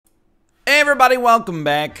everybody, welcome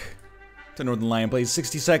back to Northernlion Plays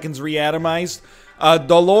 60 Seconds Reatomized.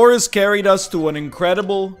 Dolores carried us to an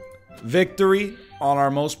incredible victory on our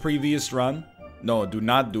most previous run. No, do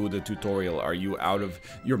not do the tutorial. Are you out of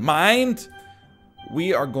your mind?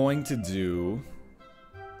 We are going to do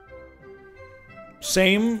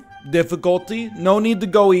same difficulty. No need to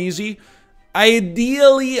go easy.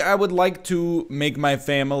 Ideally, I would like to make my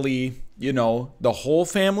family, you know, the whole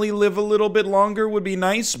family live a little bit longer would be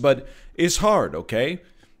nice, but it's hard, okay?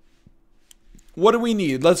 What do we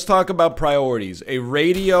need? Let's talk about priorities. A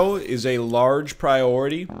radio is a large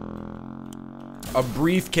priority. A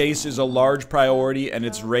briefcase is a large priority, and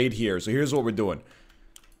it's right here. So here's what we're doing.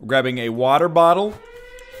 We're grabbing a water bottle.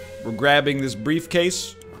 We're grabbing this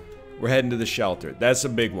briefcase. We're heading to the shelter. That's a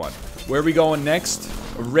big one. Where are we going next?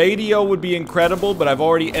 A radio would be incredible, but I've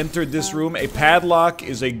already entered this room. A padlock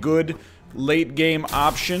is a good late game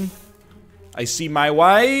option. I see my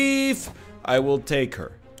wife. I will take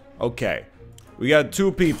her. Okay. We got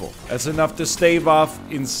 2 people. That's enough to stave off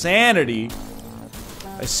insanity.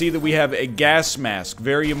 I see that we have a gas mask.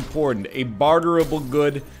 Very important. A barterable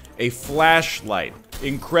good. A flashlight.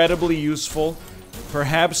 Incredibly useful.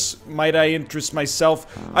 Perhaps might I interest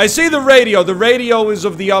myself. I see the radio. The radio is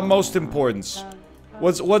of the utmost importance.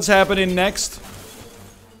 What's happening next?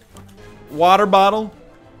 Water bottle.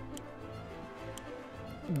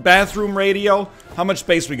 Bathroom radio. How much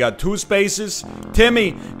space we got? 2 spaces.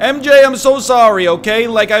 Timmy, MJ, I'm so sorry, okay?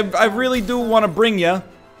 Like, I really do want to bring ya.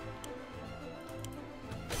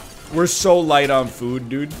 We're so light on food,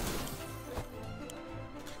 dude.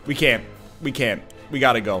 We can't. We can't. We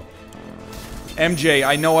gotta go. MJ,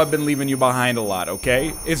 I know I've been leaving you behind a lot,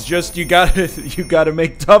 okay? It's just you gotta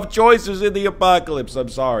make tough choices in the apocalypse. I'm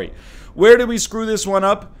sorry. Where did we screw this one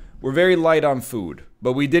up? We're very light on food,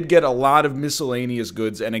 but we did get a lot of miscellaneous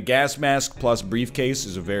goods, and a gas mask plus briefcase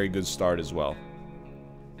is a very good start as well.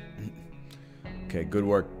 Okay, good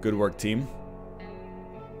work, team.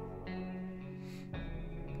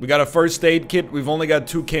 We got a first aid kit. We've only got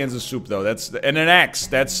 2 cans of soup though. And an axe.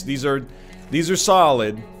 These are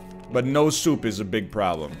solid. But no soup is a big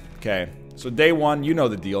problem. Okay. So day 1, you know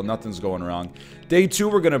the deal. Nothing's going wrong. Day 2,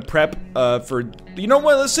 we're gonna prep for... You know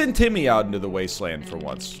what? Let's send Timmy out into the wasteland for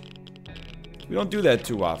once. We don't do that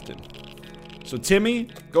too often. So Timmy,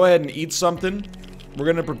 go ahead and eat something. We're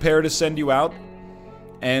gonna prepare to send you out.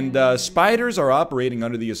 And spiders are operating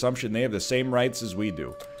under the assumption they have the same rights as we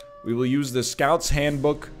do. We will use the Scout's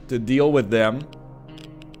Handbook to deal with them.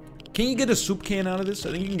 Can you get a soup can out of this?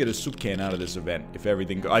 I think you can get a soup can out of this event if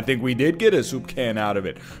everything I think we did get a soup can out of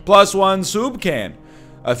it. +1 soup can.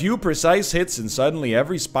 A few precise hits and suddenly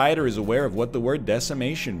every spider is aware of what the word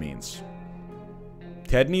decimation means.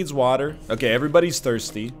 Ted needs water. Okay, everybody's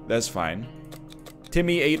thirsty. That's fine.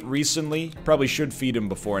 Timmy ate recently. Probably should feed him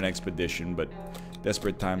before an expedition, but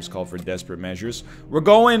desperate times call for desperate measures. We're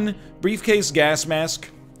going briefcase, gas mask.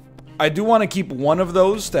 I do want to keep one of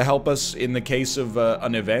those to help us in the case of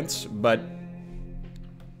an event, but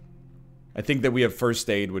I think that we have first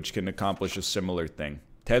aid, which can accomplish a similar thing.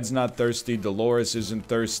 Ted's not thirsty, Dolores isn't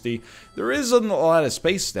thirsty. There isn't a lot of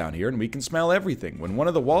space down here, and we can smell everything. When one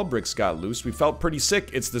of the wall bricks got loose, we felt pretty sick.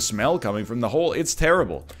 It's the smell coming from the hole. It's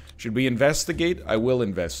terrible. Should we investigate? I will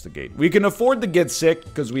investigate. We can afford to get sick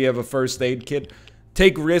because we have a first aid kit.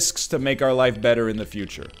 Take risks to make our life better in the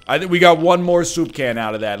future. I think we got 1 more soup can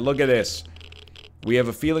out of that. Look at this. We have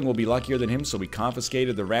a feeling we'll be luckier than him, so we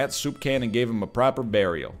confiscated the rat soup can and gave him a proper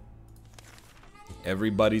burial.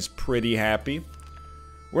 Everybody's pretty happy.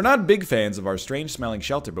 We're not big fans of our strange-smelling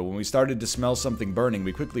shelter, but when we started to smell something burning,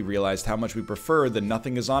 we quickly realized how much we prefer the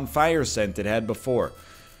nothing is on fire scent it had before.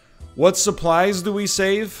 What supplies do we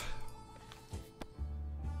save?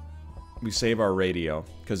 We save our radio,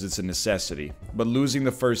 because it's a necessity. But losing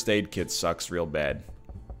the first aid kit sucks real bad.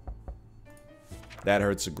 That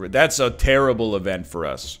hurts that's a terrible event for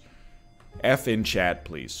us. F in chat,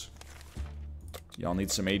 please. Y'all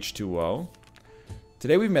need some H2O.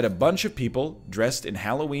 Today we've met a bunch of people dressed in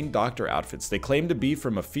Halloween doctor outfits. They claim to be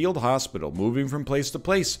from a field hospital, moving from place to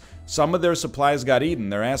place. Some of their supplies got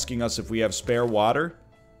eaten. They're asking us if we have spare water.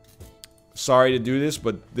 Sorry to do this,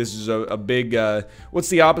 but this is a big, what's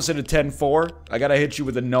the opposite of 10-4? I gotta hit you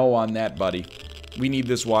with a no on that, buddy. We need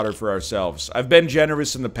this water for ourselves. I've been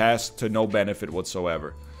generous in the past to no benefit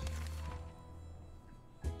whatsoever.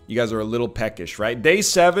 You guys are a little peckish, right? Day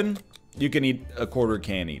 7, you can eat a quarter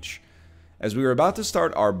can each. As we were about to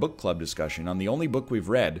start our book club discussion on the only book we've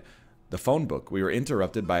read, the phone book, we were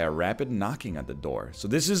interrupted by a rapid knocking at the door. So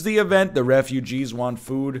this is the event. The refugees want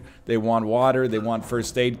food, they want water, they want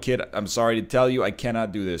first aid kit. I'm sorry to tell you, I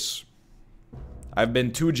cannot do this. I've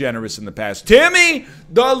been too generous in the past. Timmy,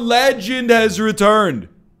 the legend, has returned.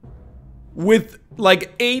 With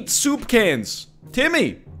like 8 soup cans.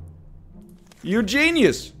 Timmy, you're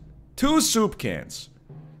genius. 2 soup cans.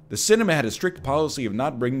 The cinema had a strict policy of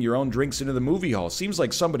not bringing your own drinks into the movie hall. Seems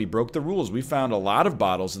like somebody broke the rules. We found a lot of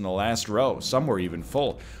bottles in the last row. Some were even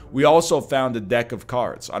full. We also found a deck of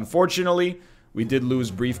cards. Unfortunately, we did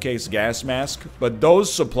lose briefcase gas mask, but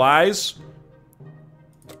those supplies,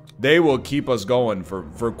 they will keep us going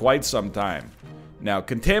for quite some time. Now,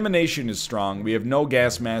 contamination is strong. We have no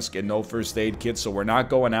gas mask and no first aid kit, so we're not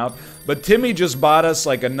going out. But Timmy just bought us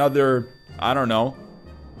like another, I don't know,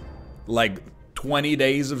 like 20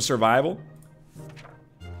 days of survival.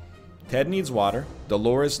 Ted needs water.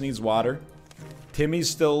 Dolores needs water. Timmy's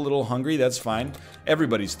still a little hungry. That's fine.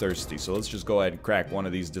 Everybody's thirsty, so let's just go ahead and crack one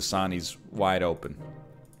of these Dasanis wide open.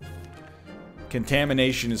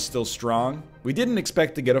 Contamination is still strong. We didn't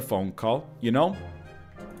expect to get a phone call, you know?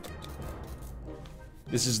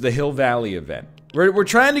 This is the Hill Valley event. We're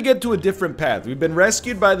trying to get to a different path. We've been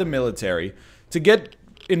rescued by the military. To get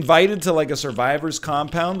invited to like a survivor's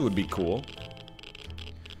compound would be cool.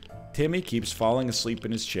 Timmy keeps falling asleep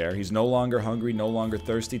in his chair. He's no longer hungry, no longer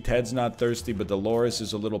thirsty. Ted's not thirsty, but Dolores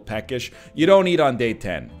is a little peckish. You don't eat on day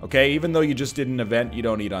 10, okay? Even though you just did an event, you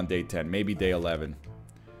don't eat on day 10. Maybe day 11.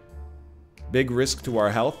 Big risk to our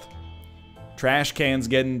health. Trash cans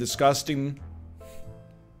getting disgusting.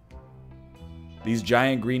 These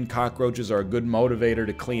giant green cockroaches are a good motivator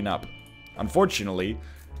to clean up. Unfortunately,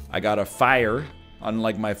 I got a fire on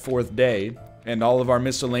like my 4th day. And all of our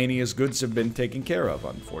miscellaneous goods have been taken care of,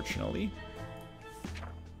 unfortunately.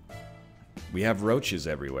 We have roaches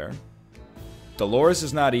everywhere. Dolores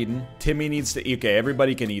is not eating. Timmy needs to eat. Okay,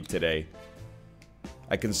 everybody can eat today.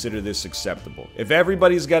 I consider this acceptable. If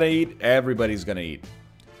everybody's gonna eat, everybody's gonna eat.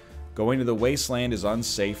 Going to the wasteland is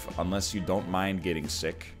unsafe unless you don't mind getting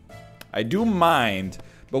sick. I do mind,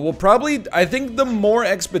 but we'll probably... I think the more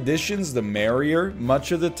expeditions, the merrier,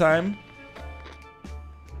 much of the time.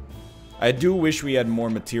 I do wish we had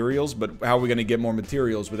more materials, but how are we going to get more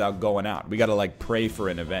materials without going out? We got to, like, pray for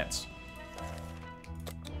an event.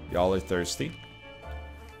 Y'all are thirsty.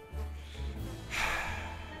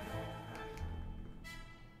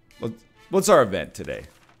 What's our event today?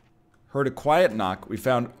 Heard a quiet knock. We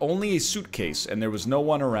found only a suitcase, and there was no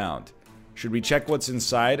one around. Should we check what's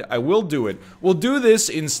inside? I will do it. We'll do this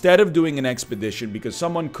instead of doing an expedition, because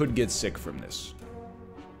someone could get sick from this.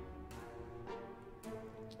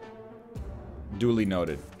 Duly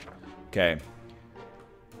noted. Okay.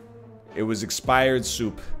 It was expired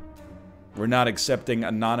soup. We're not accepting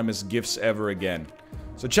anonymous gifts ever again.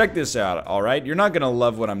 So check this out, alright? You're not gonna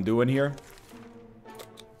love what I'm doing here.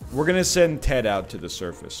 We're gonna send Ted out to the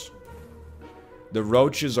surface. The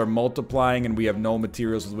roaches are multiplying and we have no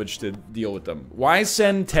materials with which to deal with them. Why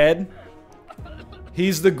send Ted?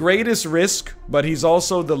 He's the greatest risk, but he's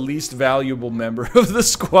also the least valuable member of the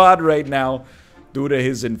squad right now. Due to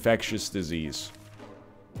his infectious disease.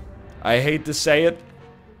 I hate to say it.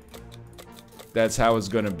 That's how it's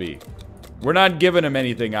gonna be. We're not giving him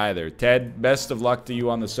anything either. Ted, best of luck to you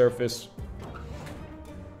on the surface.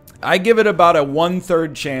 I give it about a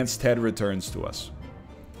 1/3 chance Ted returns to us.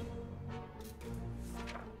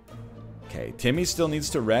 Okay, Timmy still needs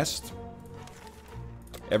to rest.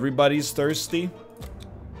 Everybody's thirsty.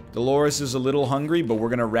 Dolores is a little hungry, but we're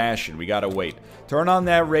gonna ration. We gotta wait. Turn on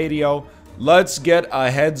that radio. Let's get a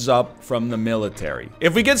heads up from the military.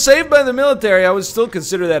 If we get saved by the military, I would still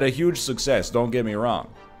consider that a huge success. Don't get me wrong.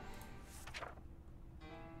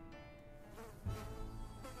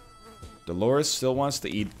 Dolores still wants to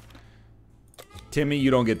eat. Timmy, you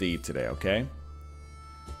don't get to eat today, okay?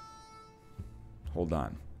 Hold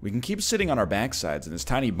on. We can keep sitting on our backsides in this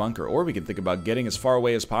tiny bunker, or we can think about getting as far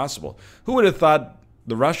away as possible. Who would have thought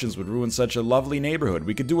the Russians would ruin such a lovely neighborhood?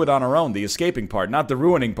 We could do it on our own, the escaping part, not the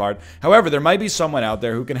ruining part. However, there might be someone out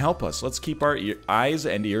there who can help us. Let's keep our eyes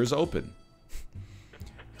and ears open.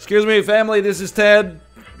 Excuse me, family, this is Ted.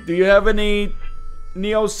 Do you have any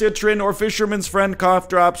Neocitrin or Fisherman's Friend cough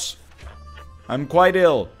drops? I'm quite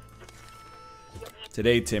ill.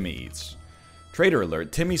 Today, Timmy eats. Trader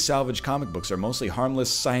alert, Timmy's salvage comic books are mostly harmless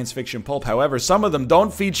science fiction pulp. However, some of them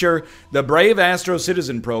don't feature the brave Astro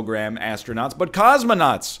Citizen program astronauts, but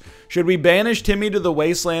cosmonauts. Should we banish Timmy to the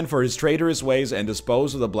wasteland for his traitorous ways and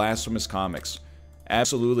dispose of the blasphemous comics?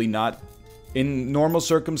 Absolutely not. In normal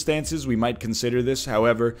circumstances, we might consider this.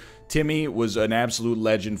 However, Timmy was an absolute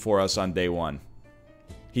legend for us on day 1.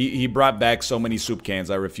 He brought back so many soup cans,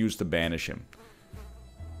 I refuse to banish him.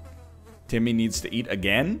 Timmy needs to eat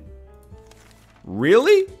again?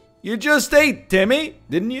 Really? You just ate, Timmy,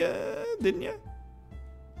 didn't you? Didn't you?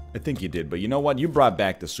 I think you did, but you know what? You brought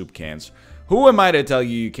back the soup cans. Who am I to tell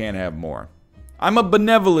you you can't have more? I'm a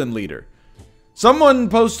benevolent leader. Someone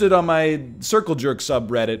posted on my Circle Jerk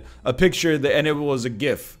subreddit a picture, and it was a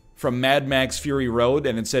GIF from Mad Max Fury Road,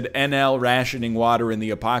 and it said NL rationing water in the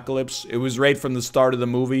apocalypse. It was right from the start of the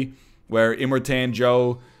movie, where Immortan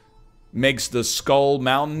Joe makes the Skull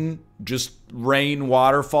Mountain just rain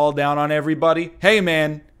waterfall down on everybody. Hey,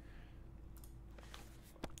 man.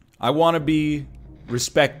 I want to be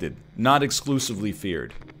respected, not exclusively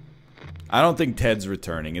feared. I don't think Ted's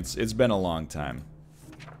returning. It's been a long time.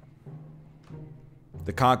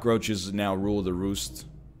 The cockroaches now rule the roost.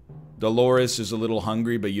 Dolores is a little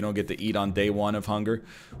hungry, but you don't get to eat on day one of hunger.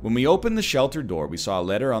 When we opened the shelter door, we saw a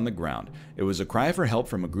letter on the ground. It was a cry for help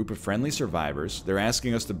from a group of friendly survivors. They're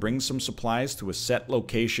asking us to bring some supplies to a set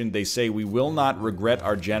location. They say we will not regret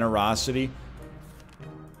our generosity.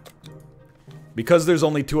 Because there's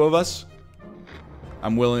only 2 of us,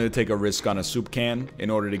 I'm willing to take a risk on a soup can in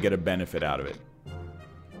order to get a benefit out of it.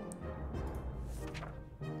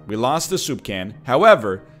 We lost the soup can.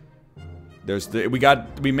 However,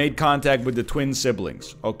 we made contact with the twin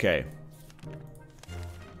siblings. Okay.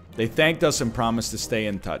 They thanked us and promised to stay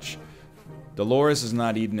in touch. Dolores has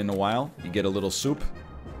not eaten in a while. You get a little soup.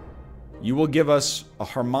 You will give us a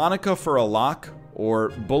harmonica for a lock or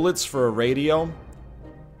bullets for a radio.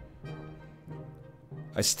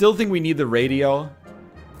 I still think we need the radio.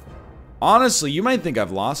 Honestly, you might think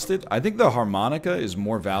I've lost it. I think the harmonica is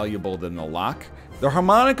more valuable than the lock. The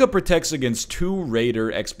harmonica protects against 2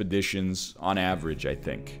 raider expeditions on average, I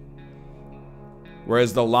think.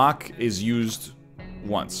 Whereas the lock is used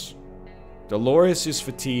once. Dolores is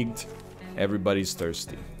fatigued. Everybody's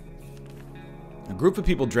thirsty. A group of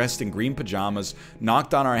people dressed in green pajamas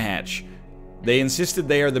knocked on our hatch. They insisted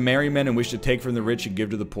they are the merry men and wish to take from the rich and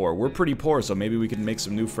give to the poor. We're pretty poor, so maybe we can make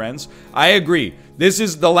some new friends. I agree. This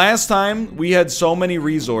is the last time we had so many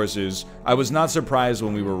resources. I was not surprised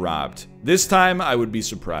when we were robbed. This time, I would be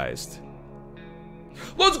surprised.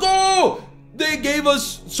 Let's go! They gave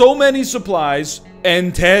us so many supplies,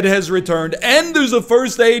 and Ted has returned, and there's a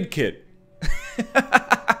first aid kit.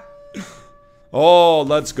 Oh,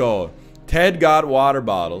 let's go. Ted got water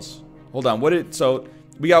bottles. Hold on, so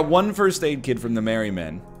we got 1 first aid kit from the Merry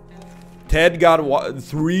Men. Ted got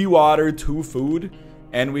 3 water, 2 food,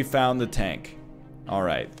 and we found the tank.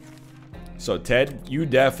 Alright. So Ted, you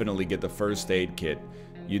definitely get the first aid kit.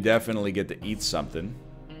 You definitely get to eat something.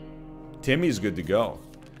 Timmy's good to go.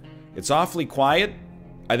 It's awfully quiet.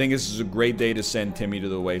 I think this is a great day to send Timmy to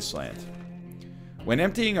the wasteland. When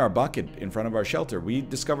emptying our bucket in front of our shelter, we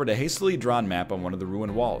discovered a hastily drawn map on one of the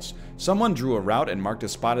ruined walls. Someone drew a route and marked a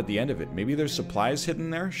spot at the end of it. Maybe there's supplies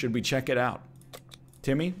hidden there? Should we check it out?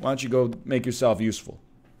 Timmy, why don't you go make yourself useful?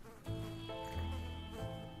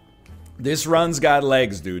 This run's got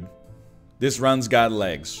legs, dude. This run's got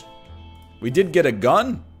legs. We did get a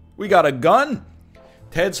gun. We got a gun.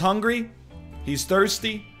 Ted's hungry. He's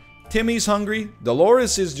thirsty. Timmy's hungry.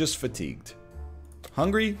 Dolores is just fatigued.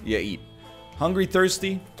 Hungry? You eat. Hungry,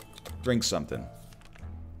 thirsty? Drink something.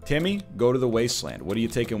 Timmy, go to the wasteland. What are you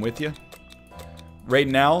taking with you? Right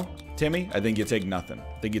now, Timmy, I think you take nothing.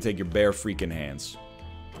 I think you take your bare freaking hands.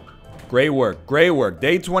 Great work. Great work.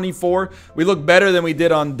 Day 24. We look better than we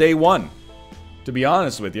did on day 1. To be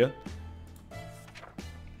honest with you.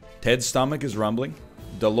 Ted's stomach is rumbling.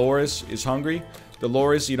 Dolores is hungry.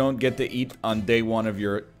 Dolores, you don't get to eat on day 1 of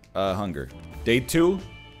your hunger. Day 2?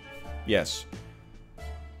 Yes.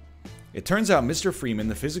 It turns out Mr. Freeman,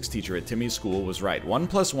 the physics teacher at Timmy's school, was right. 1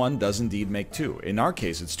 + 1 does indeed make 2. In our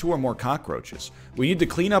case, it's 2 or more cockroaches. We need to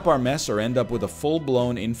clean up our mess or end up with a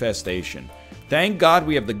full-blown infestation. Thank God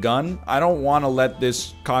we have the gun. I don't want to let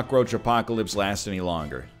this cockroach apocalypse last any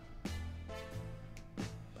longer.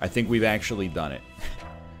 I think we've actually done it.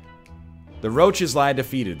 The roaches lie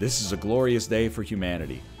defeated. This is a glorious day for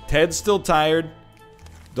humanity. Ted's still tired.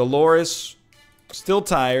 Dolores, still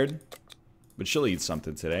tired. But she'll eat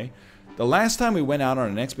something today. The last time we went out on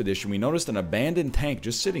an expedition, we noticed an abandoned tank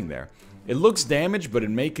just sitting there. It looks damaged, but it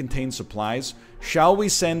may contain supplies. Shall we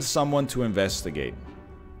send someone to investigate?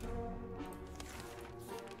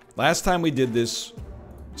 Last time we did this,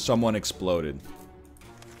 someone exploded.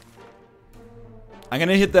 I'm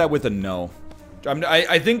gonna hit that with a no.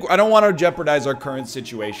 I think I don't want to jeopardize our current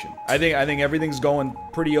situation. I think everything's going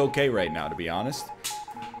pretty okay right now, to be honest.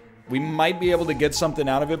 We might be able to get something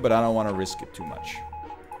out of it, but I don't want to risk it too much.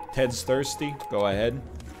 Ted's thirsty. Go ahead.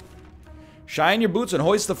 Shine your boots and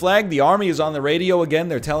hoist the flag. The army is on the radio again.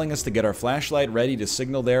 They're telling us to get our flashlight ready to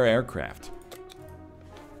signal their aircraft.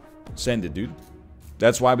 Send it, dude.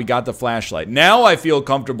 That's why we got the flashlight. Now I feel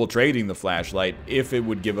comfortable trading the flashlight if it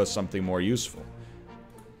would give us something more useful.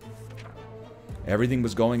 Everything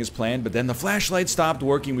was going as planned, but then the flashlight stopped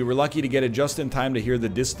working. We were lucky to get it just in time to hear the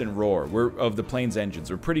distant roar of the plane's engines.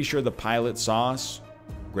 We're pretty sure the pilot saw us.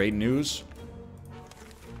 Great news.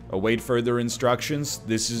 Await further instructions.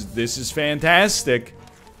 This is fantastic.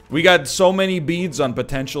 We got so many beads on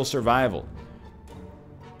potential survival.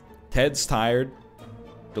 Ted's tired.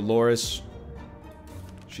 Dolores,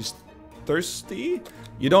 she's thirsty?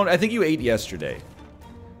 I think you ate yesterday.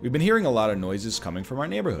 We've been hearing a lot of noises coming from our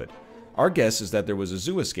neighborhood. Our guess is that there was a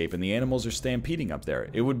zoo escape and the animals are stampeding up there.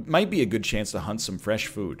 Might be a good chance to hunt some fresh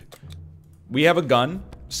food. We have a gun.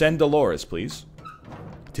 Send Dolores, please.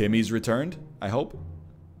 Timmy's returned, I hope.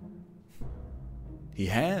 He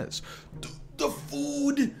has. The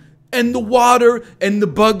food and the water and the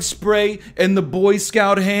bug spray and the Boy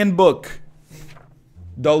Scout handbook.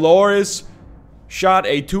 Dolores shot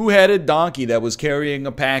a two-headed donkey that was carrying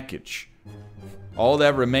a package. All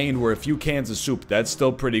that remained were a few cans of soup. That's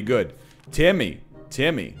still pretty good. Timmy,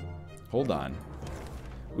 hold on.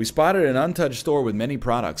 We spotted an untouched store with many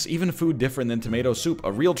products, even food different than tomato soup,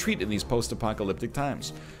 a real treat in these post-apocalyptic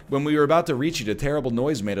times. When we were about to reach it, a terrible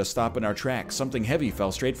noise made us stop in our tracks. Something heavy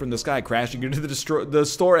fell straight from the sky, crashing into the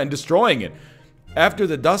store and destroying it. After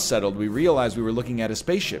the dust settled, we realized we were looking at a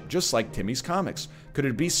spaceship, just like Timmy's comics. Could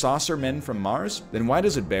it be saucer men from Mars? Then why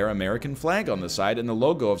does it bear American flag on the side and the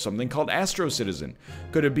logo of something called Astro Citizen?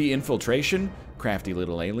 Could it be infiltration? Crafty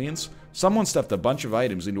little aliens? Someone stuffed a bunch of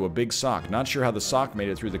items into a big sock. Not sure how the sock made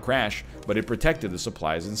it through the crash, but it protected the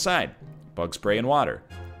supplies inside. Bug spray and water.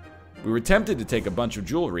 We were tempted to take a bunch of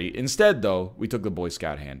jewelry. Instead, though, we took the Boy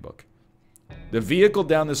Scout handbook. The vehicle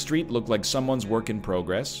down the street looked like someone's work in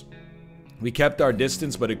progress. We kept our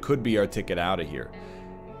distance, but it could be our ticket out of here.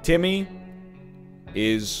 Timmy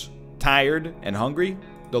is tired and hungry.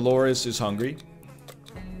 Dolores is hungry.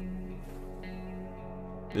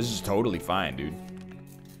 This is totally fine, dude.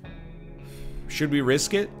 Should we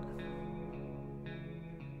risk it?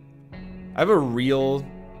 I have a real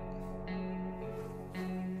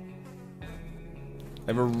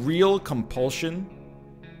compulsion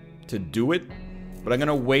to do it, but I'm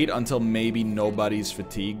gonna wait until maybe nobody's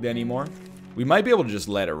fatigued anymore. We might be able to just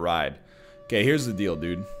let it ride. Okay, here's the deal,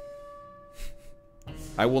 dude.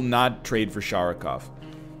 I will not trade for Sharikov.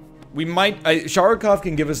 Sharikov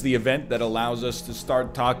can give us the event that allows us to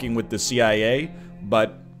start talking with the CIA,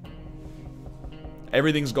 but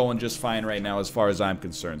everything's going just fine right now as far as I'm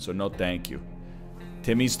concerned, so no thank you.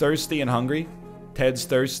 Timmy's thirsty and hungry. Ted's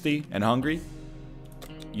thirsty and hungry.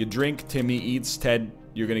 You drink, Timmy eats. Ted,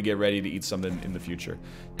 you're gonna get ready to eat something in the future.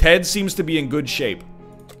 Ted seems to be in good shape.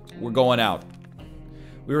 We're going out.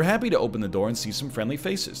 We were happy to open the door and see some friendly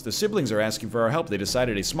faces. The siblings are asking for our help. They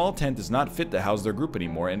decided a small tent is not fit to house their group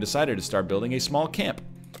anymore and decided to start building a small camp.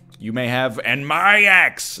 You may have, and my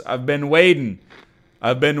axe! I've been waiting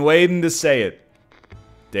to say it.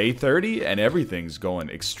 Day 30 and everything's going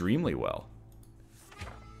extremely well.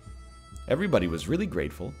 Everybody was really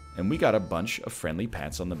grateful, and we got a bunch of friendly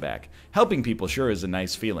pats on the back. Helping people sure is a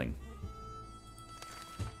nice feeling.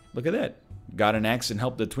 Look at that. Got an axe and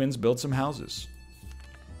helped the twins build some houses.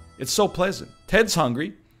 It's so pleasant. Ted's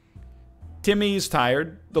hungry. Timmy is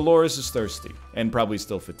tired. Dolores is thirsty and probably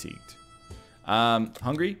still fatigued.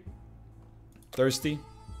 Hungry? Thirsty?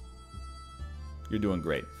 You're doing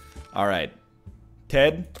great. All right.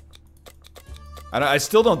 Ted? I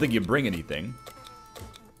still don't think you bring anything.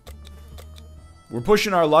 We're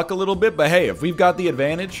pushing our luck a little bit, but hey, if we've got the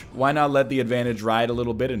advantage, why not let the advantage ride a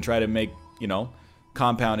little bit and try to make, you know,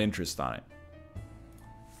 compound interest on it.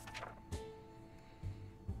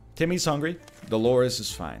 Timmy's hungry. Dolores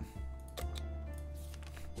is fine.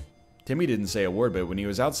 Timmy didn't say a word, but when he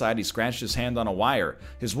was outside, he scratched his hand on a wire.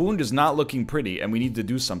 His wound is not looking pretty, and we need to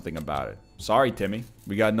do something about it. Sorry, Timmy.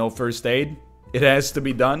 We got no first aid. It has to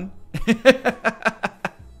be done.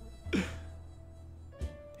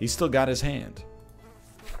 He still got his hand.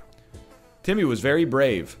 Timmy was very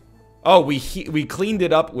brave. Oh, we cleaned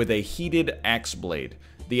it up with a heated axe blade.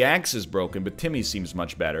 The axe is broken, but Timmy seems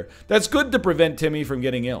much better. That's good to prevent Timmy from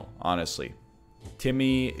getting ill, honestly.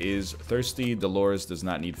 Timmy is thirsty. Dolores does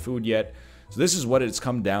not need food yet. So this is what it's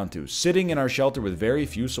come down to. Sitting in our shelter with very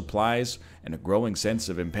few supplies and a growing sense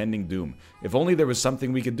of impending doom. If only there was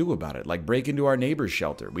something we could do about it, like break into our neighbor's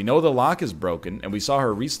shelter. We know the lock is broken, and we saw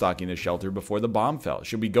her restocking the shelter before the bomb fell.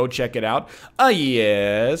 Should we go check it out?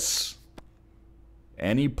 Yes.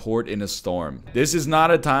 Any port in a storm. This is not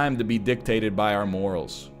a time to be dictated by our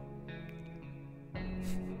morals.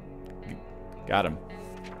 Got him.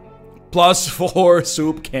 +4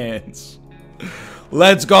 soup cans.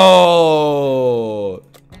 Let's go!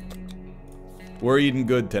 We're eating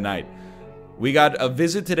good tonight. We got a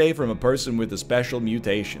visit today from a person with a special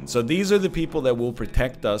mutation. So these are the people that will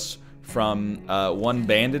protect us from one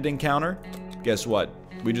bandit encounter. Guess what?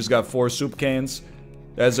 We just got 4 soup cans.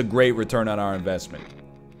 That's a great return on our investment.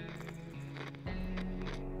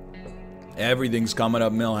 Everything's coming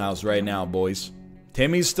up Millhouse right now, boys.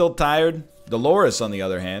 Timmy's still tired. Dolores, on the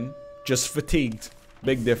other hand, just fatigued.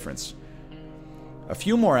 Big difference. A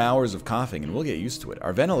few more hours of coughing and we'll get used to it.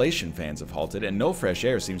 Our ventilation fans have halted and no fresh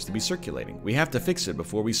air seems to be circulating. We have to fix it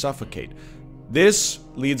before we suffocate. This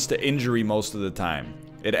leads to injury most of the time.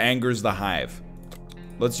 It angers the hive.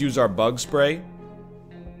 Let's use our bug spray.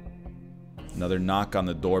 Another knock on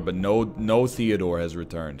the door, but no Theodore has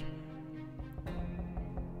returned.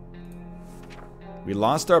 We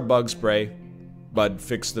lost our bug spray, but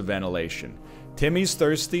fixed the ventilation. Timmy's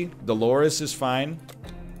thirsty. Dolores is fine.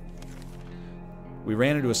 We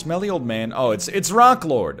ran into a smelly old man. Oh, it's Rock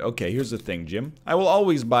Lord. Okay, here's the thing, Jim. I will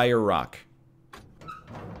always buy your rock.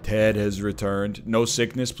 Ted has returned. No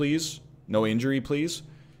sickness, please. No injury, please.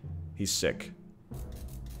 He's sick.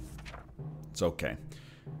 It's okay.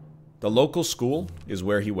 The local school is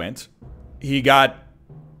where he went. He got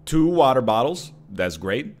 2 water bottles. That's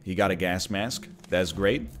great. He got a gas mask. That's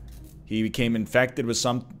great. He became infected with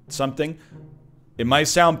something. It might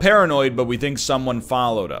sound paranoid, but we think someone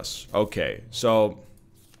followed us. Okay, so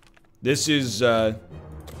this is,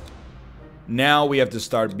 now we have to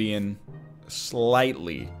start being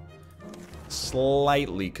slightly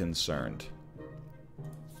concerned.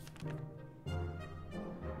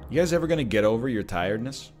 You guys ever gonna get over your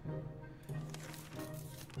tiredness?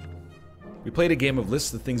 We played a game of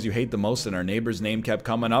list the things you hate the most and our neighbor's name kept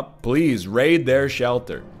coming up. Please, raid their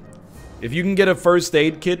shelter. If you can get a first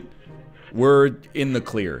aid kit, we're in the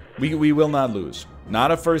clear. We will not lose.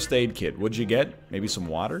 Not a first aid kit. What'd you get? Maybe some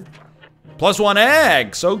water? +1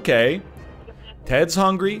 eggs! Okay. Ted's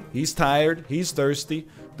hungry. He's tired. He's thirsty.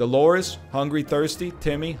 Dolores, hungry, thirsty.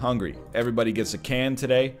 Timmy, hungry. Everybody gets a can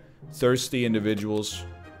today. Thirsty individuals.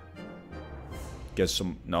 Guess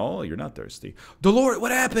some... No, you're not thirsty. Dolores,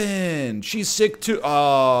 what happened? She's sick too.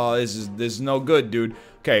 Oh, this is no good, dude.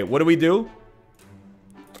 Okay, what do we do?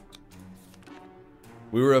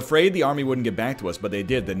 We were afraid the army wouldn't get back to us, but they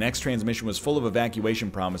did. The next transmission was full of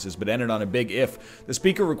evacuation promises, but ended on a big if. The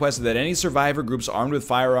speaker requested that any survivor groups armed with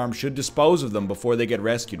firearms should dispose of them before they get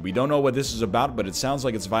rescued. We don't know what this is about, but it sounds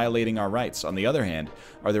like it's violating our rights. On the other hand,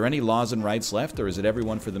 are there any laws and rights left, or is it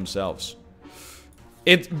everyone for themselves?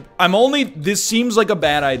 This seems like a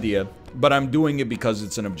bad idea, but I'm doing it because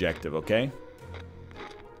it's an objective, okay?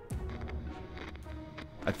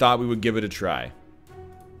 I thought we would give it a try.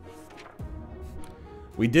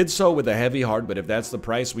 We did so with a heavy heart, but if that's the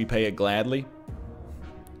price, we pay it gladly.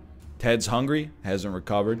 Ted's hungry, hasn't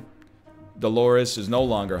recovered. Dolores is no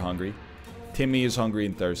longer hungry. Timmy is hungry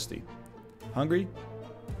and thirsty. Hungry?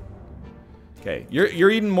 Okay,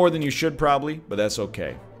 you're eating more than you should probably, but that's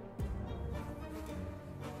okay.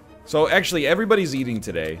 So actually, everybody's eating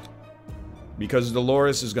today because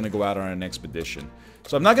Dolores is going to go out on an expedition.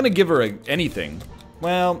 So I'm not going to give her anything.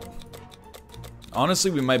 Well...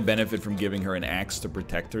 Honestly, we might benefit from giving her an axe to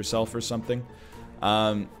protect herself or something.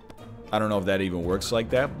 I don't know if that even works like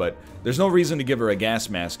that, but there's no reason to give her a gas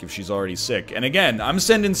mask if she's already sick. And again, I'm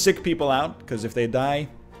sending sick people out, because if they die,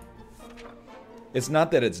 it's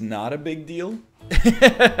not that it's not a big deal.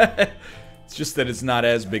 It's just that it's not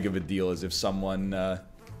as big of a deal as if someone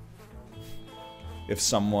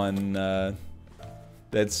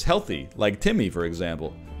that's healthy, like Timmy, for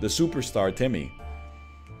example. The superstar Timmy.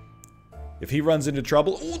 If he runs into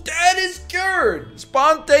trouble, ooh, that is cured!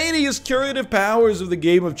 Spontaneous curative powers of the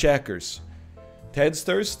game of checkers. Ted's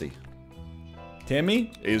thirsty.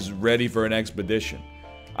 Timmy is ready for an expedition.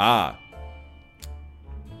 Ah.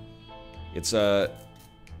 It's an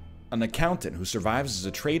accountant who survives as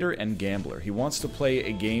a trader and gambler. He wants to play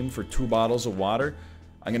a game for 2 bottles of water.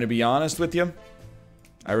 I'm gonna be honest with you.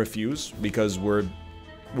 I refuse, because we're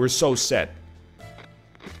so set.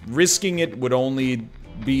 Risking it would only...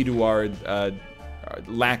 be to our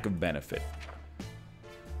lack of benefit.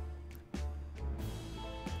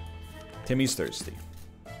 Timmy's thirsty.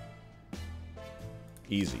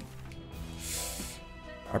 Easy.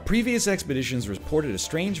 Our previous expeditions reported a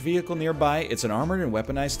strange vehicle nearby. It's an armored and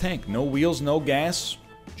weaponized tank. No wheels, no gas.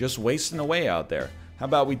 Just wasting away out there. How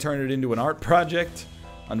about we turn it into an art project?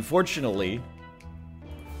 Unfortunately,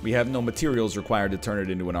 we have no materials required to turn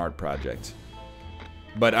it into an art project.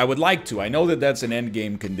 But I would like to. I know that that's an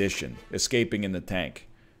endgame condition. Escaping in the tank.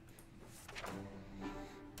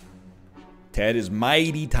 Ted is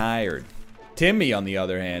mighty tired. Timmy, on the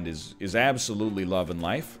other hand, is absolutely loving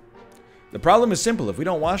life. The problem is simple. If we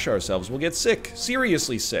don't wash ourselves, we'll get sick.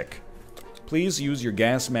 Seriously sick. Please use your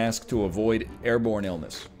gas mask to avoid airborne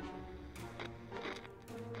illness.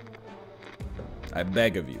 I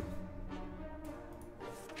beg of you.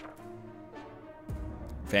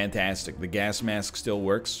 Fantastic. The gas mask still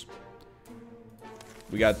works.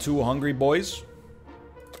 We got 2 hungry boys.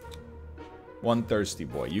 1 thirsty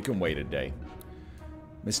boy. You can wait a day.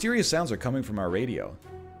 Mysterious sounds are coming from our radio,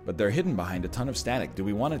 but they're hidden behind a ton of static. Do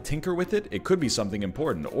we want to tinker with it? It could be something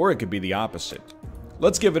important, or it could be the opposite.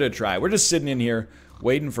 Let's give it a try. We're just sitting in here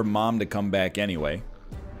waiting for Mom to come back anyway.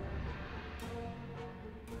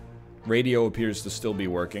 Radio appears to still be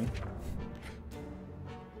working.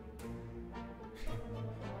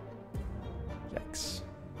 Yikes.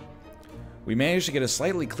 We managed to get a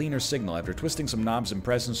slightly cleaner signal after twisting some knobs and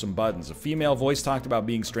pressing some buttons. A female voice talked about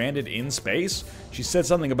being stranded in space. She said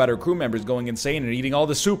something about her crew members going insane and eating all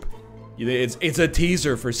the soup. It's a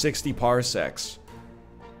teaser for 60 parsecs.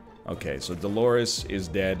 Okay, so Dolores is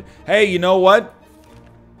dead. Hey, you know what?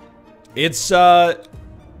 It's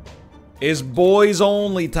boys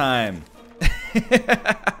only time.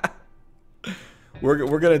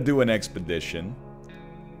 We're gonna do an expedition.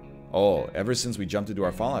 Oh, ever since we jumped into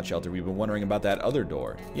our fallout shelter, we've been wondering about that other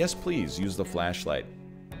door. Yes, please, use the flashlight.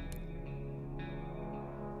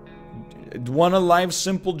 One of life's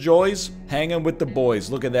simple joys? Hanging with the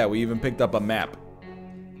boys. Look at that, we even picked up a map.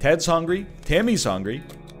 Ted's hungry. Timmy's hungry.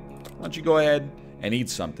 Why don't you go ahead and eat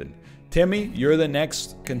something? Timmy, you're the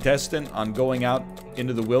next contestant on going out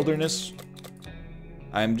into the wilderness.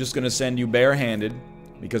 I'm just gonna send you barehanded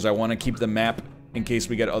because I want to keep the map in case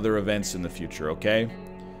we get other events in the future, okay?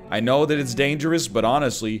 I know that it's dangerous, but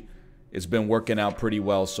honestly, it's been working out pretty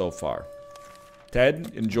well so far.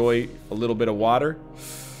 Ted, enjoy a little bit of water.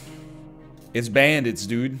 It's bandits,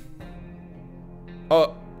 dude.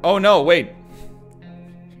 Oh no, wait.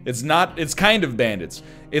 It's not, it's kind of bandits.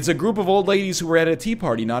 It's a group of old ladies who were at a tea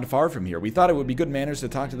party not far from here. We thought it would be good manners to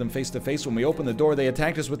talk to them face to face. When we opened the door, they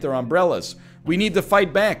attacked us with their umbrellas. We need to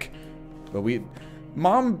fight back. But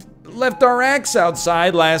Mom left our axe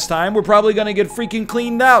outside last time. We're probably gonna get freaking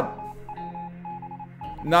cleaned out.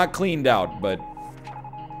 Not cleaned out, but...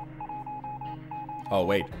 Oh,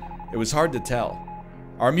 wait. It was hard to tell.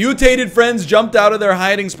 Our mutated friends jumped out of their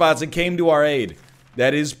hiding spots and came to our aid.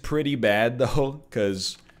 That is pretty bad, though,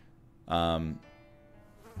 because...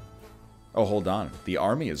 Oh, hold on. The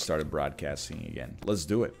army has started broadcasting again. Let's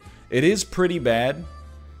do it. It is pretty bad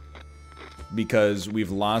because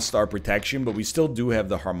we've lost our protection, but we still do have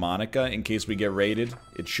the harmonica in case we get raided.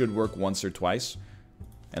 It should work once or twice.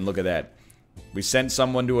 And look at that. We sent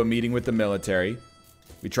someone to a meeting with the military.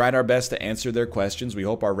 We tried our best to answer their questions. We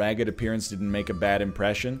hope our ragged appearance didn't make a bad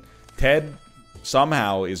impression. Ted,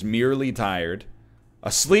 somehow, is merely tired.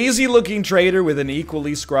 A sleazy-looking trader with an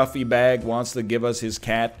equally scruffy bag wants to give us his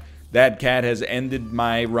cat. That cat has ended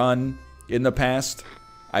my run in the past.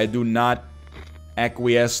 I do not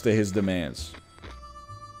acquiesce to his demands.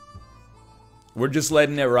 We're just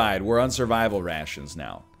letting it ride. We're on survival rations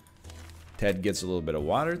now. Ted gets a little bit of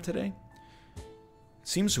water today.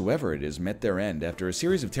 Seems whoever it is met their end. After a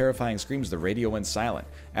series of terrifying screams, the radio went silent.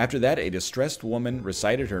 After that, a distressed woman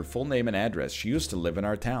recited her full name and address. She used to live in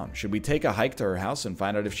our town. Should we take a hike to her house and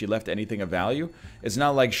find out if she left anything of value? It's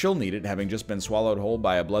not like she'll need it, having just been swallowed whole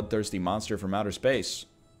by a bloodthirsty monster from outer space.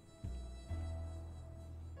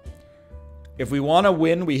 If we want to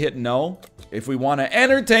win, we hit no. If we want to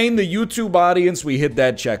entertain the YouTube audience, we hit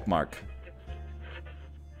that check mark.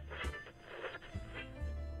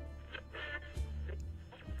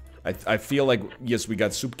 I feel like, yes, we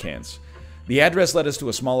got soup cans. The address led us to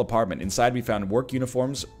a small apartment. Inside, we found work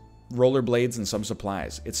uniforms, rollerblades, and some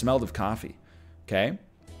supplies. It smelled of coffee. Okay?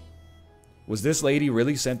 Was this lady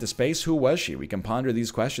really sent to space? Who was she? We can ponder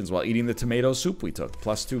these questions while eating the tomato soup we took,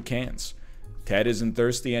 plus 2 cans. Ted isn't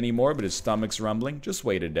thirsty anymore, but his stomach's rumbling. Just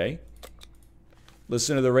wait a day.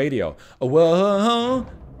 Listen to the radio. Oh, whoa.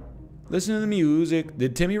 Listen to the music.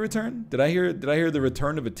 Did Timmy return? Did I hear the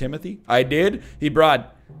return of a Timothy? I did. He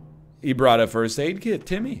brought a first aid kit.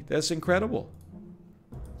 Timmy, that's incredible.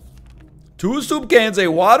 2 soup cans, a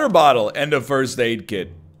water bottle, and a first aid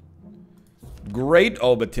kit. Great.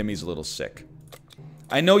 Oh, but Timmy's a little sick.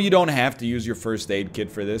 I know you don't have to use your first aid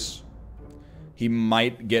kit for this. He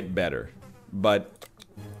might get better, but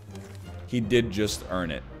he did just earn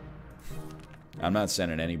it. I'm not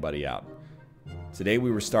sending anybody out. Today we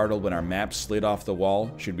were startled when our map slid off the wall.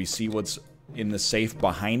 Should we see what's in the safe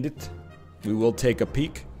behind it? We will take a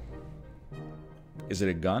peek. Is it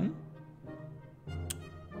a gun?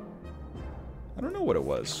 I don't know what it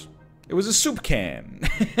was. It was a soup can.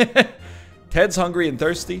 Ted's hungry and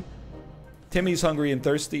thirsty. Timmy's hungry and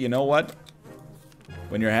thirsty. You know what?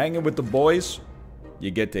 When you're hanging with the boys,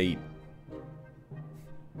 you get to eat.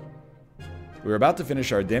 We were about to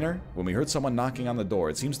finish our dinner when we heard someone knocking on the door.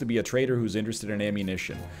 It seems to be a trader who's interested in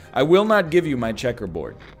ammunition. I will not give you my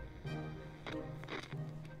checkerboard.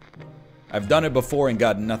 I've done it before and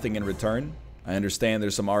got nothing in return. I understand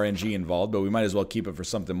there's some RNG involved, but we might as well keep it for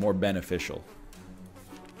something more beneficial.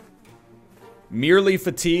 Merely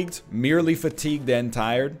fatigued and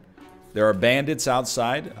tired. There are bandits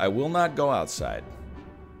outside. I will not go outside.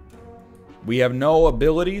 We have no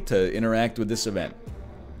ability to interact with this event.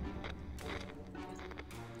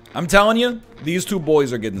 I'm telling you, these two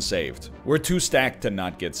boys are getting saved. We're too stacked to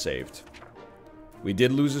not get saved. We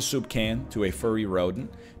did lose a soup can to a furry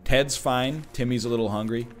rodent. Ted's fine. Timmy's a little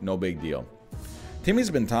hungry. No big deal. Timmy's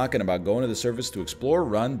been talking about going to the surface to explore,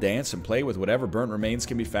 run, dance, and play with whatever burnt remains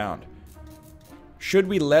can be found. Should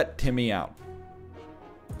we let Timmy out?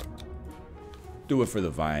 Do it for the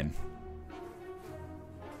vine.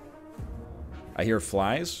 I hear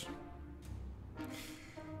flies.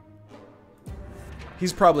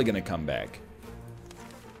 He's probably gonna come back.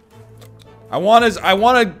 I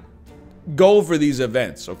wanna go for these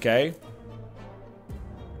events, okay?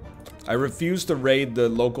 I refuse to raid the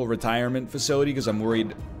local retirement facility because I'm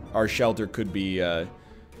worried our shelter could be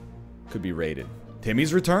raided.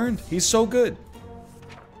 Timmy's returned. He's so good.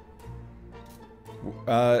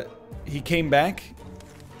 He came back.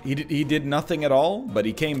 He did nothing at all, but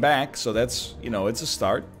he came back, so that's, you know, it's a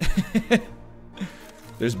start.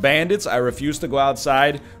 There's bandits. I refuse to go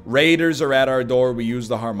outside. Raiders are at our door. We use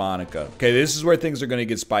the harmonica. Okay, this is where things are going to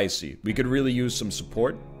get spicy. We could really use some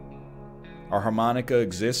support. Our harmonica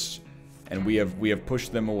exists, and we have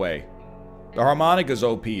pushed them away. The harmonica's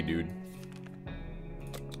OP, dude.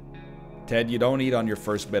 Ted, you don't eat on your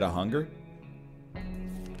first bit of hunger.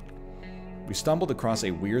 We stumbled across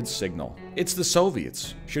a weird signal. It's the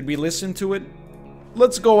Soviets. Should we listen to it?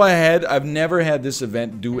 Let's go ahead. I've never had this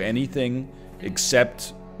event do anything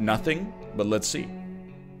except nothing, but let's see.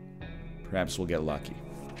 Perhaps we'll get lucky.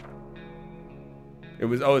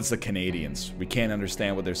 Oh, it's the Canadians. We can't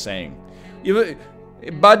understand what they're saying.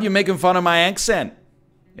 Bud, you're making fun of my accent.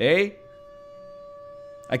 Eh?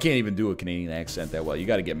 I can't even do a Canadian accent that well. You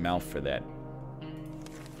gotta get mouth for that.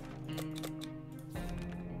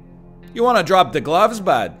 You wanna drop the gloves,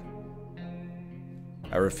 bud?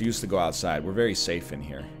 I refuse to go outside. We're very safe in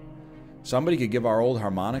here. Somebody could give our old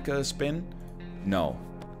harmonica a spin? No.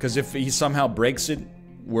 Because if he somehow breaks it,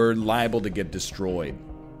 we're liable to get destroyed.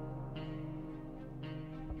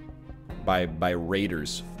 By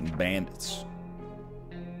raiders and bandits.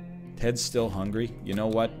 Ted's still hungry. You know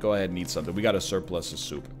what? Go ahead and eat something. We got a surplus of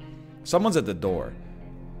soup. Someone's at the door.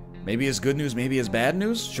 Maybe it's good news, maybe it's bad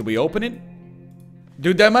news. Should we open it?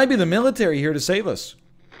 Dude, that might be the military here to save us.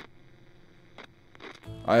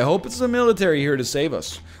 I hope it's the military here to save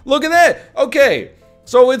us. Look at that! Okay,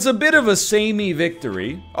 so it's a bit of a samey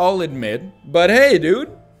victory, I'll admit. But hey, dude.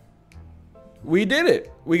 We did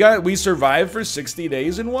it. We survived for 60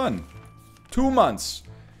 days and won. 2 months.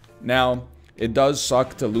 Now, it does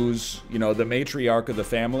suck to lose, you know, the matriarch of the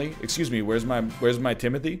family. Excuse me, where's my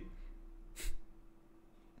Timothy?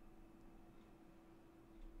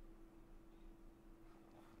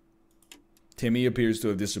 Timmy appears to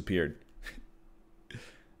have disappeared.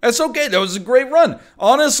 That's okay. That was a great run.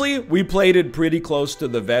 Honestly, we played it pretty close to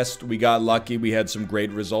the vest. We got lucky. We had some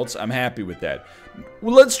great results. I'm happy with that.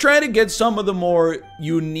 Well, let's try to get some of the more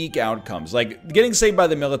unique outcomes. Like, getting saved by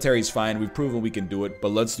the military is fine. We've proven we can do it, but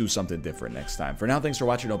let's do something different next time. For now, thanks for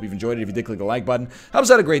watching. I hope you've enjoyed it. If you did, click the like button.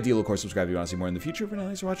 Helps out a great deal. Of course, subscribe if you want to see more in the future. For now,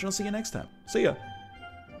 thanks for watching. I'll see you next time. See ya.